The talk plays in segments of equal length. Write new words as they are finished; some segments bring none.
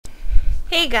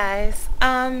Hey guys,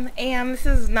 and this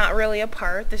is not really a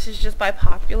part, this is just by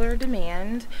popular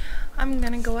demand. I'm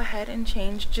gonna go ahead and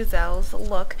change Giselle's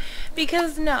look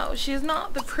because no, she's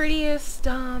not the prettiest,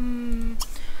 thing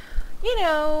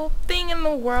in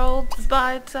the world,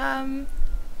 but, I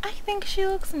think she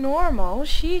looks normal.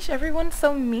 Sheesh, everyone's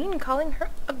so mean calling her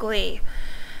ugly.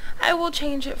 I will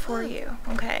change it for you,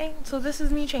 okay? So this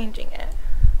is me changing it.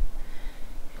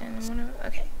 And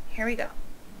okay, here we go.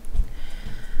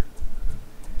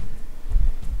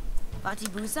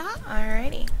 Batibusa?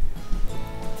 Alrighty.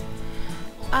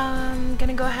 I'm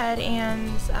gonna go ahead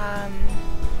and, I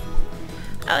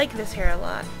like this hair a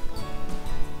lot.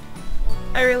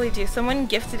 I really do. Someone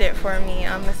gifted it for me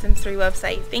on the Sims 3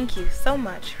 website. Thank you so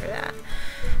much for that.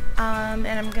 And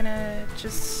I'm gonna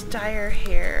just dye her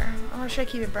hair. Oh, should I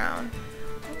keep it brown?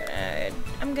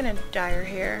 I'm gonna dye her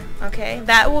hair, okay?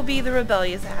 That will be the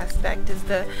rebellious aspect, is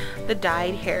the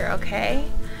dyed hair, okay?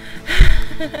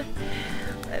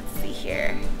 Let's see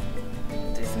here.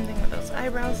 Do something with those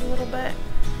eyebrows a little bit.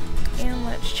 And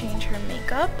let's change her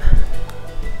makeup.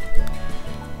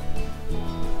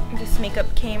 This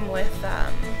makeup came with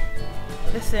The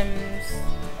Sims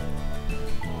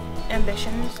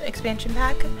Ambitions expansion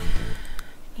pack.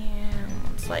 And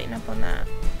let's lighten up on that.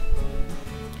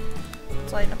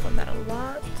 Let's lighten up on that a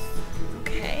lot.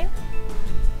 Okay.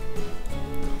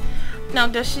 Now,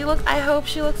 does she look, I hope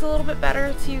she looks a little bit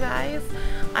better to you guys.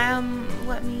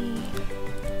 Let me,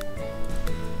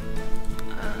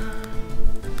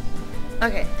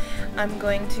 okay, I'm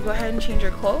going to go ahead and change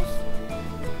her clothes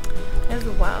as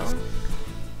well.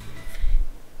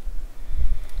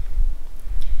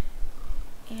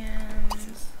 And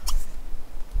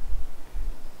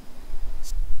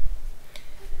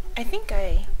I think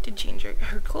I did change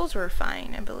her clothes were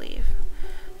fine, I believe.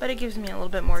 But it gives me a little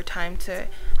bit more time to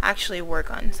actually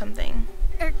work on something.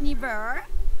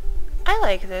 I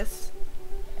like this.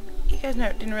 You guys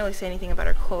didn't really say anything about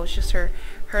her clothes, just her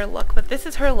look. But this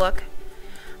is her look.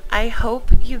 I hope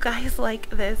you guys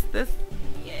like this.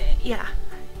 Yeah.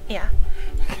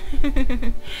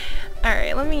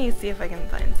 Alright, let me see if I can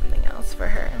find something else for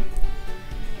her.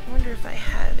 I wonder if I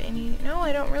have any. No,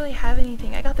 I don't really have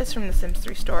anything. I got this from the Sims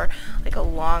 3 store, like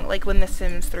when the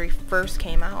Sims 3 first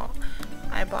came out.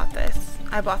 I bought this.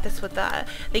 I bought this with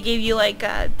they gave you like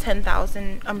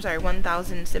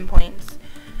 1,000 sim points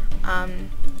to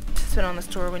spend on the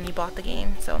store when you bought the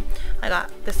game. So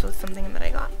this was something that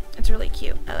I got. It's really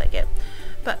cute. I like it.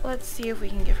 But let's see if we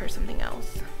can give her something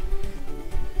else.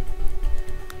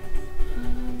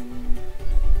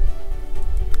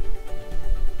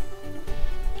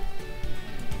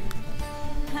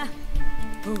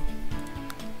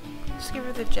 Just give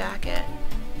her the jacket.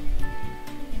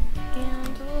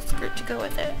 And a little skirt to go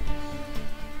with it.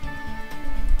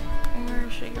 Or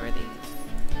should I give her these?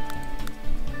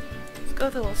 Let's go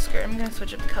with a little skirt. I'm going to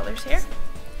switch up the colors here.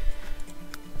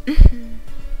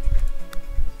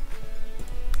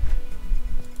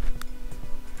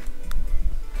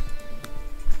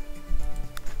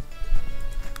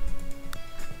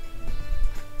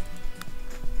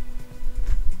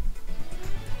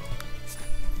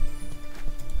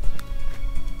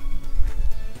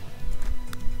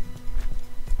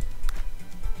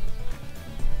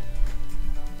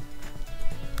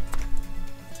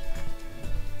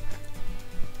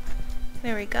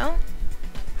 There we go.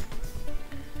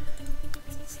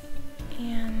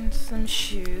 And some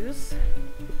shoes.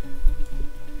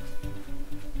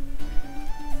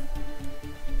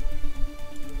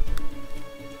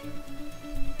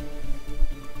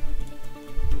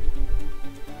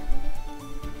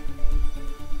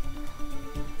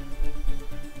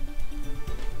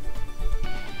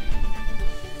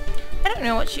 I don't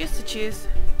know what shoes to choose.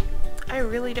 I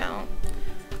really don't.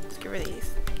 Let's give her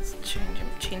these. Let's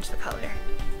change the color.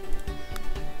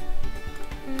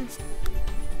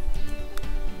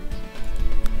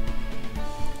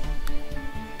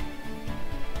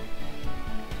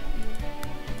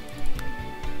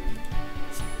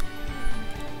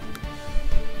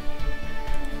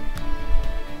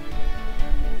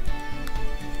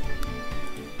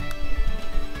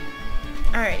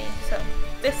 Alrighty, so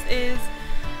this is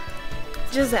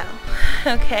Giselle.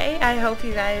 Okay, I hope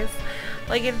you guys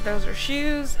like it. Those are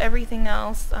shoes. Everything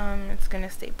else, it's gonna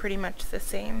stay pretty much the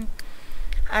same.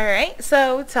 Alright,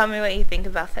 so tell me what you think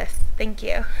about this. Thank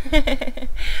you.